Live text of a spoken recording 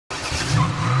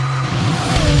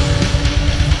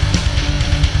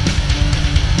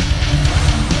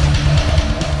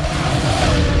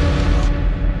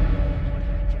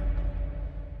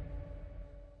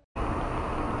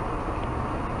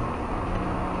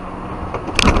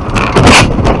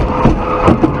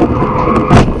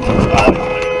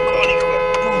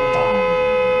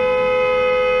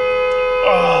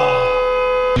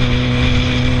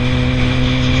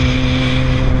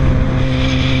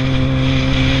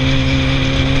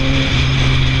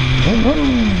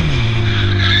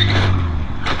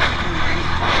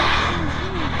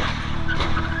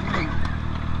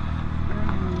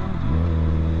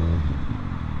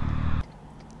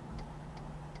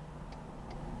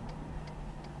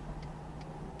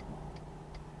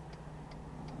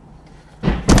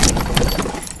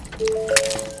Oh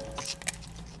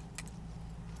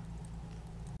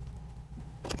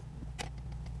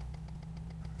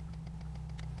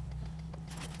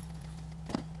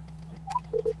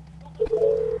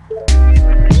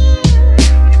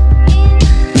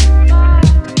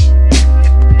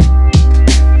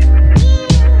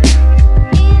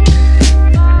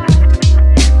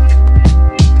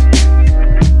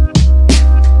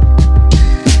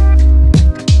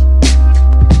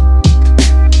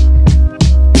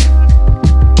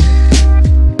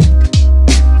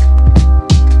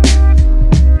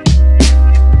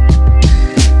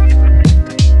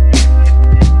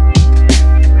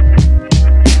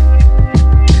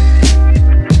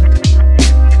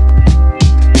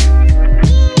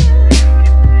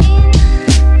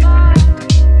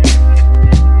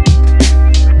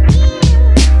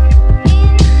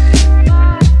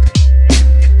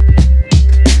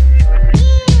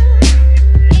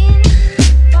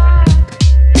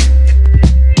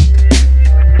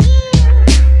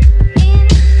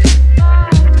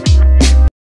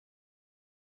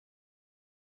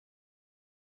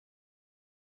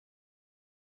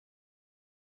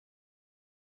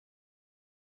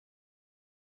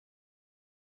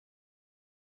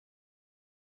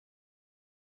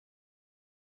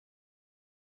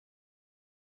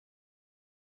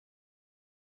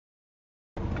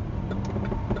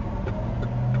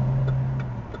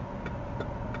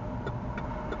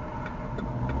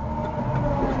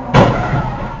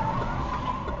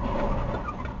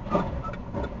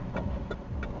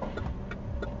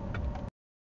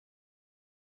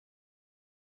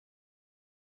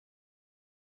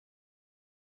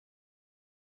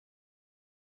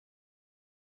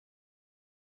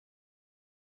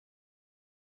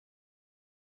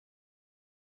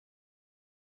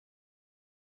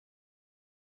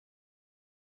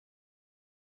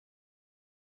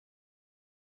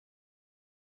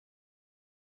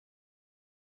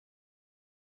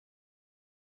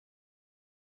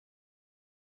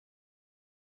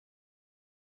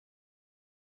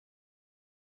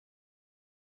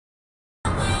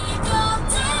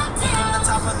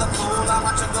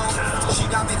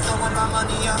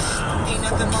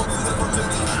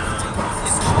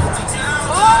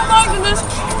my goodness!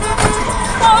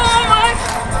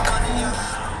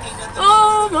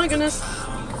 Oh my goodness!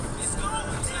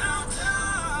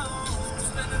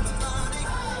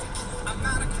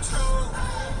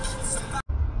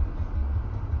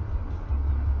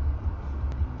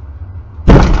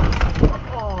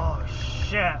 Oh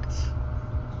shit!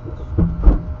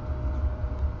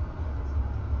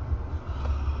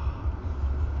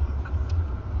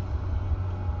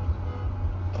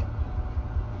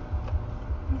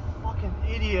 Fucking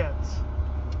idiots.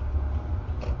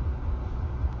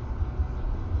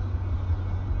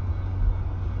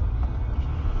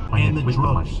 And with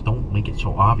drugs, don't make it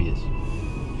so obvious.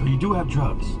 So you do have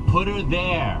drugs. Put her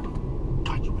there.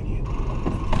 God, you idiot.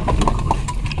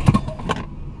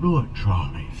 Do it,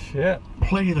 Charlie. Shit.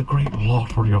 Play the great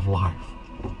lottery of life.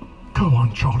 Come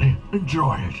on, Charlie.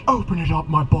 Enjoy it. Open it up,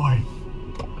 my boy.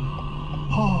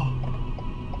 Oh.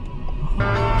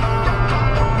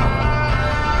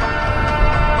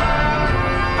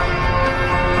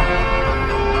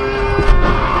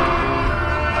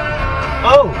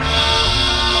 Oh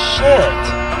shit!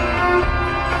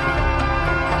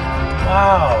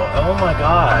 Wow, oh my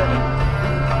god.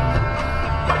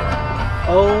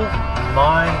 Oh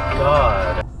my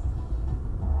god.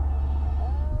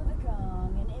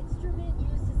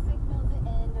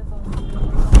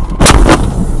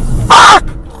 Fuck!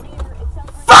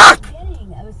 Fuck!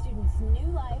 Beginning of a student's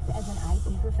new life as an IT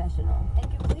professional, and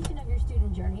completion of your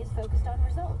student journey is focused on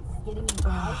results, getting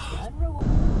involved, unrewarded.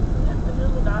 And the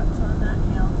little dots on that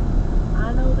hill.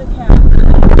 I know the cat.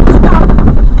 Stop!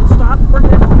 Stop for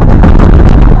this.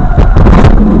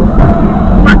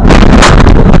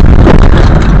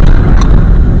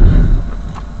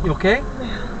 You okay?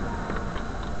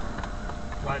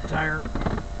 Flat tire.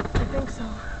 I think so.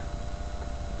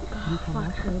 You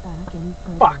cannot go back any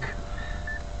further. Fuck!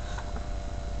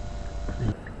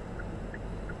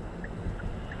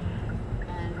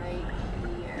 And right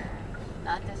here.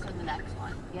 Not this one, the next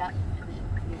one. Yep. And then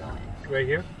you go in. Right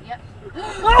here? Yep.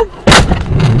 Oh!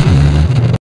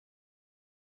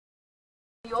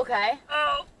 You okay?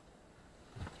 Oh.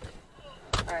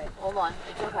 Alright, hold on.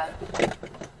 It's okay.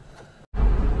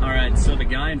 Alright, so the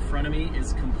guy in front of me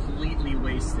is completely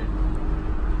wasted.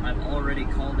 I've already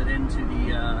called it into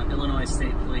the Illinois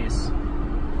State Police.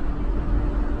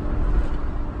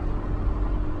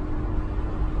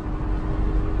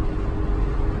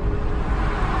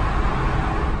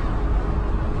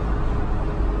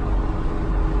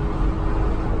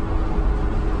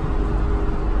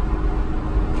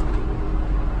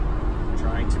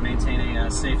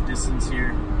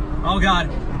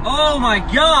 Oh my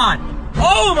God!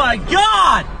 Oh my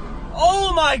God!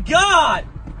 Oh my God!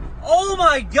 Oh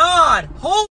my God!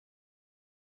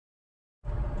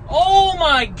 Oh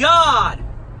my God!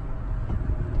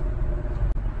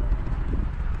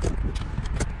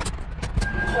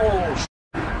 Oh,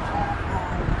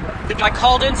 I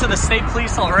called into the state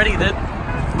police already. That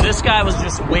this guy was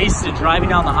just wasted driving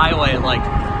down the highway. Like,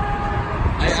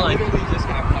 I literally just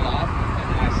got cut off,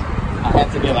 and I had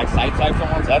to get like side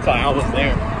someone, so that's why I was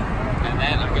there. And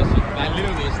then I guess I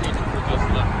literally the state trooper just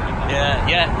left.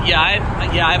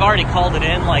 I've already called it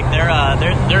in. Like they're on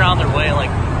their way. Like,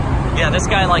 yeah, this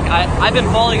guy, like I've been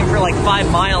following him for like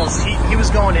 5 miles. He was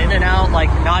going in and out,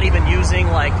 like not even using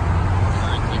like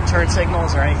turn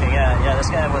signals or anything. Yeah,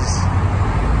 this guy was.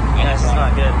 Yeah, it's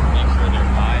not good. Make sure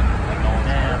they're fine. Like no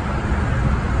one's hurt.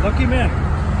 Lucky man.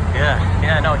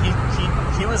 Yeah, no,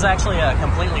 he was actually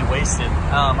completely wasted.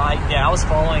 I was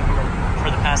following him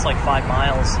for the past like 5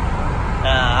 miles.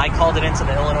 I called it into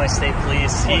the Illinois State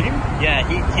Police. He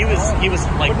was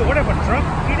like. What happened, truck?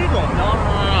 He did one. No.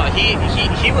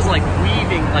 He was like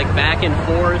weaving like back and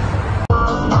forth.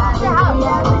 Oh my God!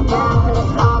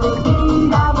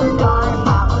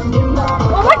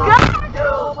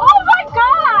 Oh my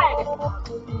God!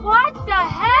 What the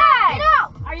heck? Get out!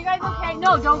 Are you guys okay?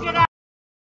 No, don't get out.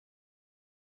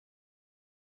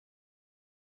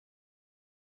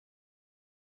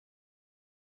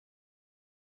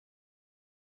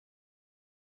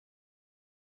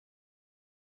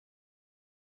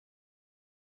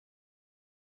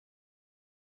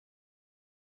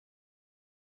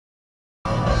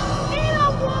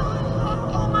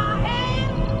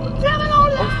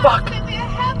 Oh fuck!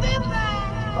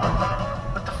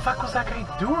 What the fuck was that guy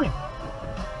doing?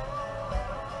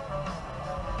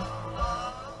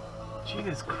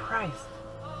 Jesus Christ.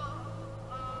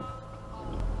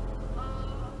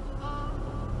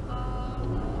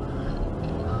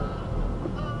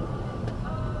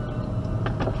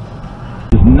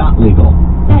 Is not legal.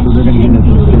 So they're going to get into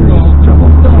some serious trouble.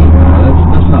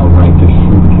 That's not right to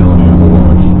shoot, kill an animal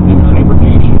while it's in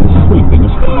hibernation. It's sleeping.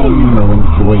 It's fine, you know,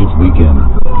 enjoy its weekend.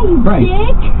 Right.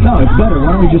 No, it's better.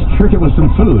 Why don't we just trick it with some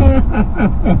food?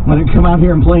 Let it come out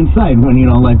here in plain sight when, you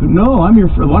know, like, no, I'm your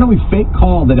friend. Why don't we fake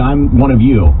call that I'm one of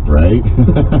you, right?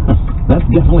 That's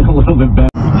definitely a little bit better.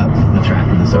 The track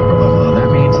in the upper level,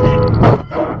 that means...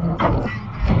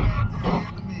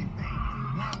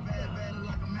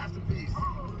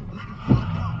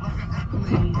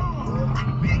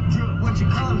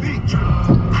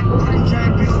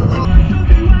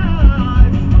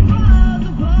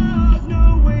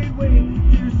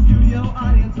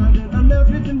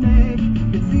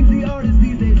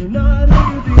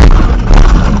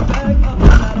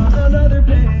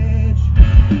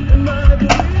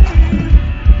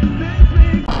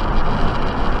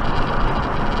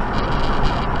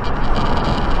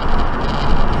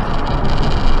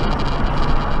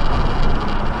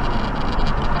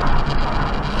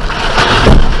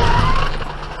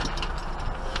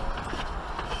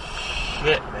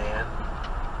 Shit, man.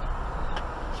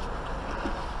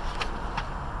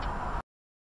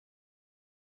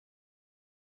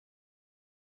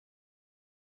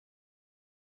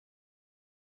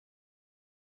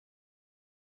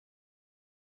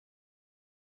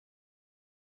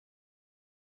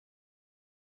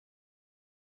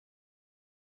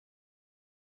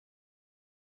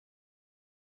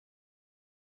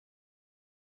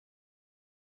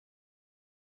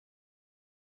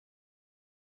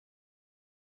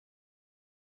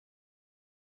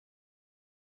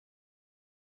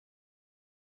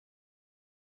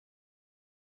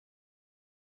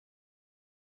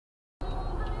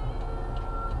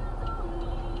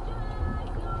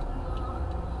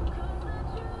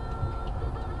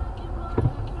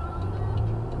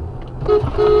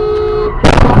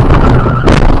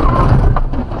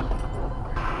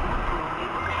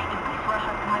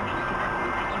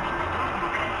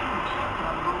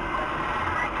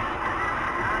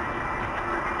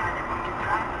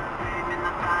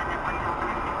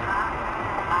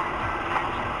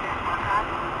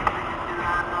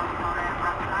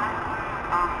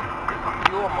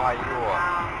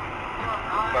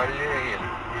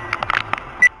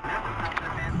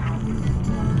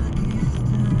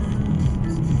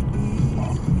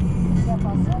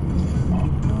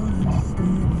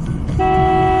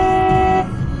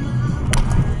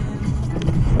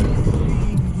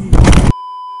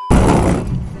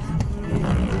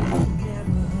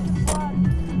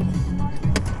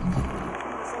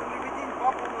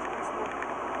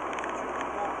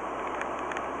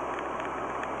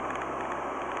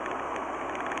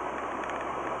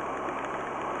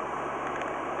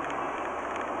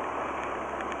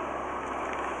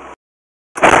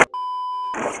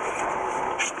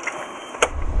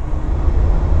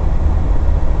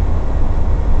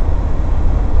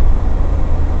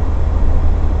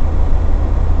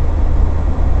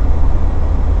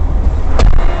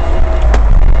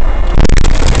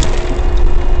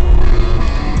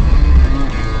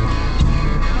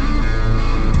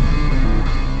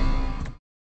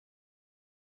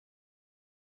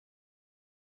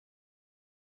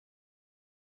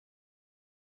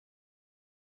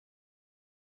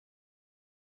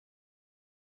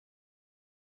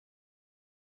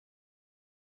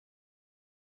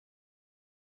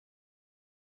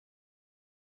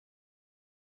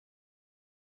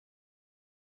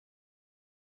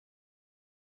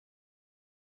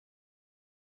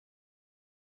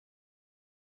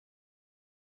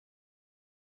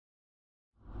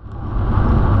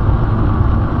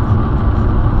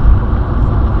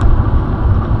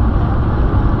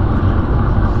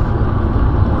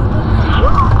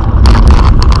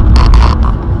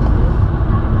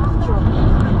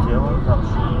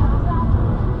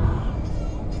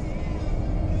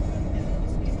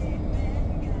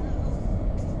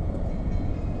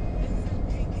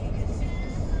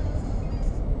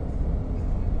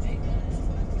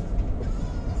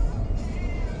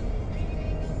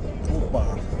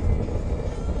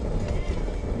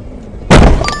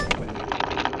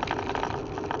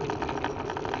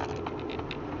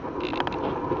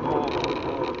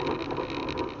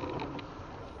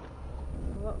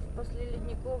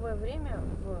 поисковое время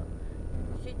в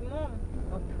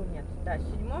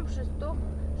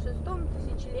шестом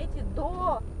тысячелетии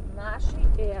до нашей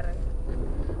эры.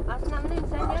 Основным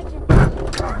занятием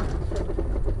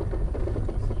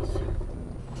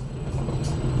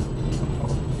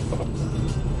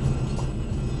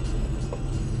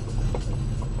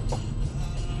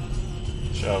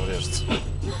Сейчас врежется.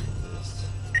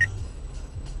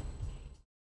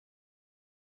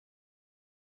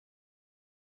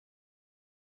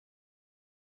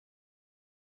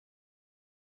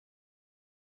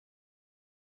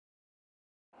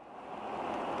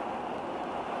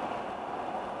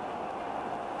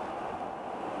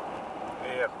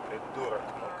 Эх, придурок,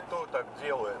 ну кто так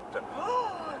делает-то?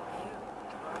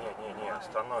 Не,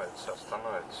 остановится.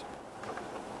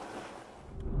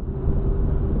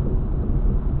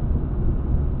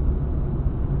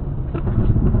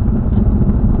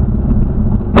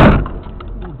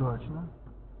 Удачно.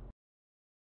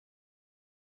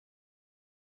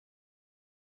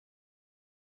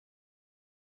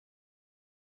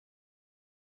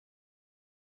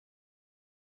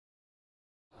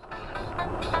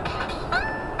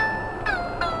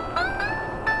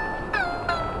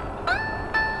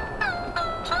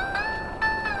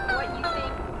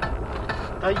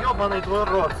 Да ёбаный твой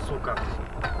рот, сука.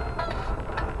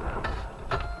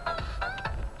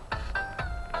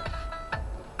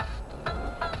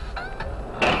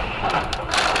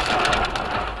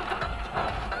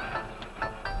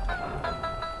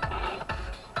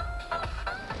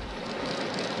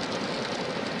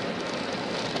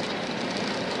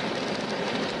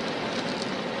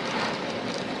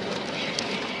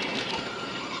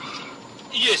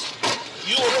 Есть!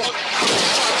 Ёбаный!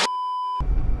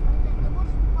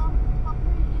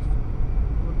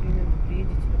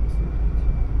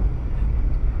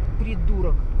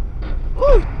 придурок.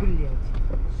 Ой, блядь.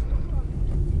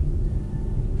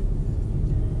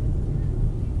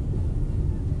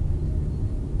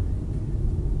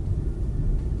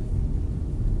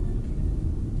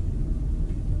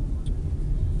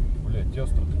 Блядь,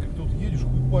 ястро, ты как тут едешь,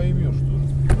 хуй поймешь тоже.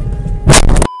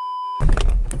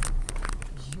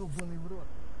 Ёбаный в рот.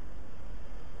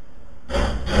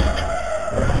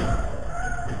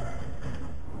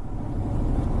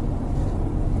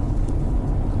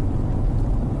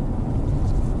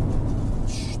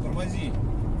 Тормози,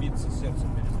 биться сердцем,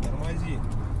 тормози.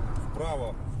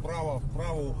 Вправо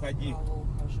уходи.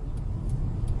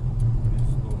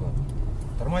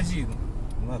 Тормози,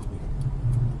 нахуй.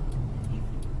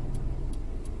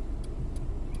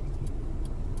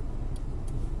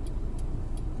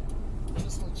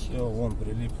 Все, вон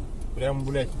прилип. Прям,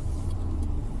 блядь,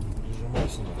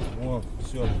 прижимайся. Вон,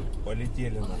 все,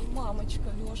 полетели. Ай, мамочка,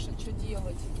 Леша, что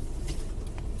делать?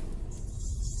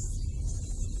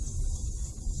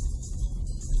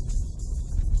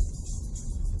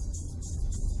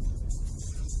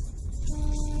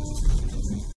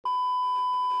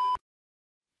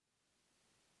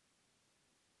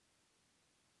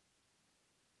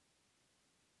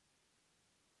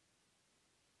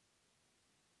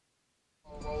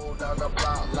 Down the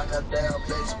block like a damn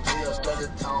bass bill. Steady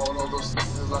tall on those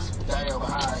seasons like some damn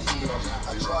high heels.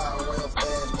 I drive real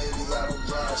fast, baby. I don't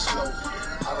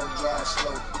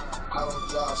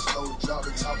drive slow. Drop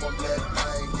the top on that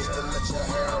thing, get to let your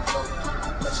hair blow.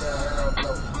 Let your hair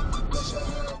blow. Let your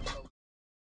hair blow.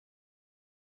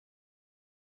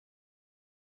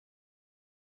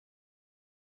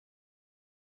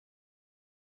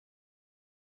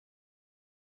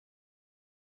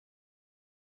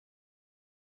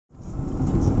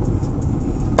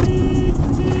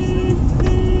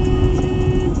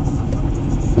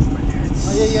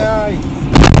 Ай-яй-яй!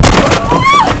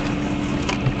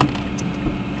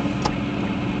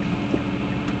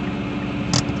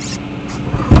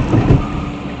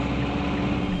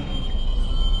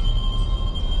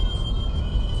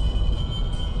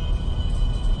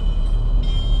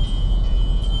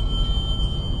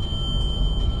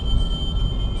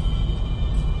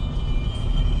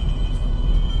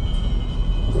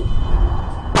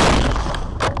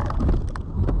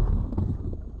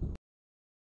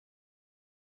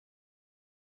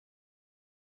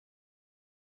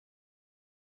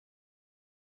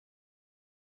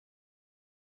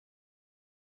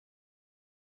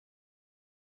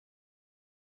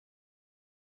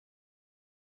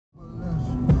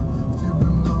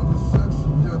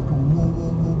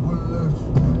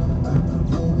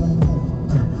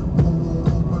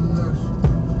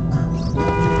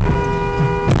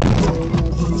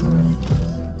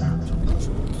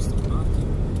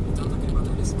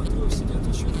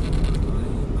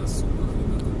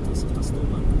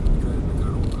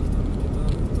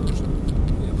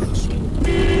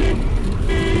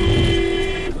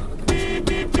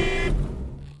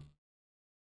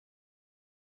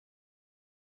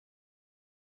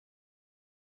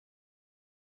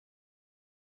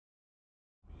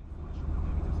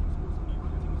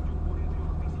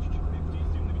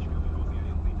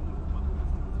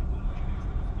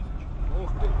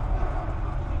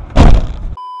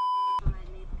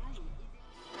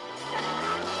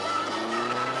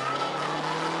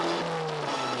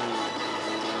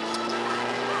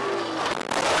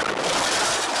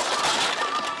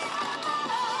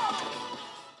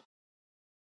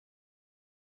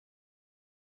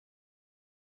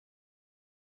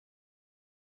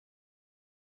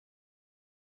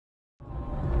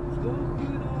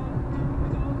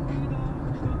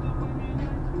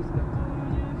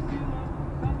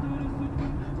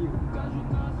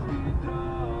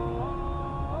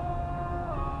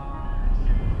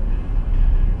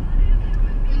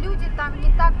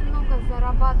 много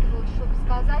зарабатывают, чтобы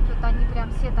сказать, вот они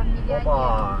прям все там миллионеры.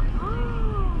 Опа!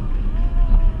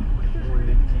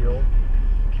 Улетел.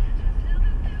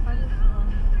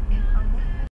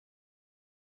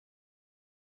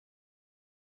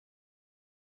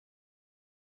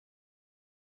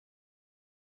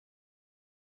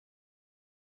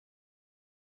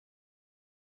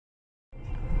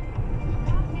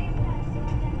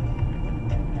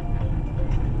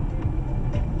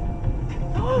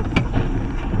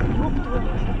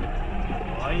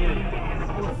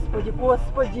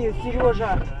 Господи,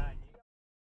 Сережа!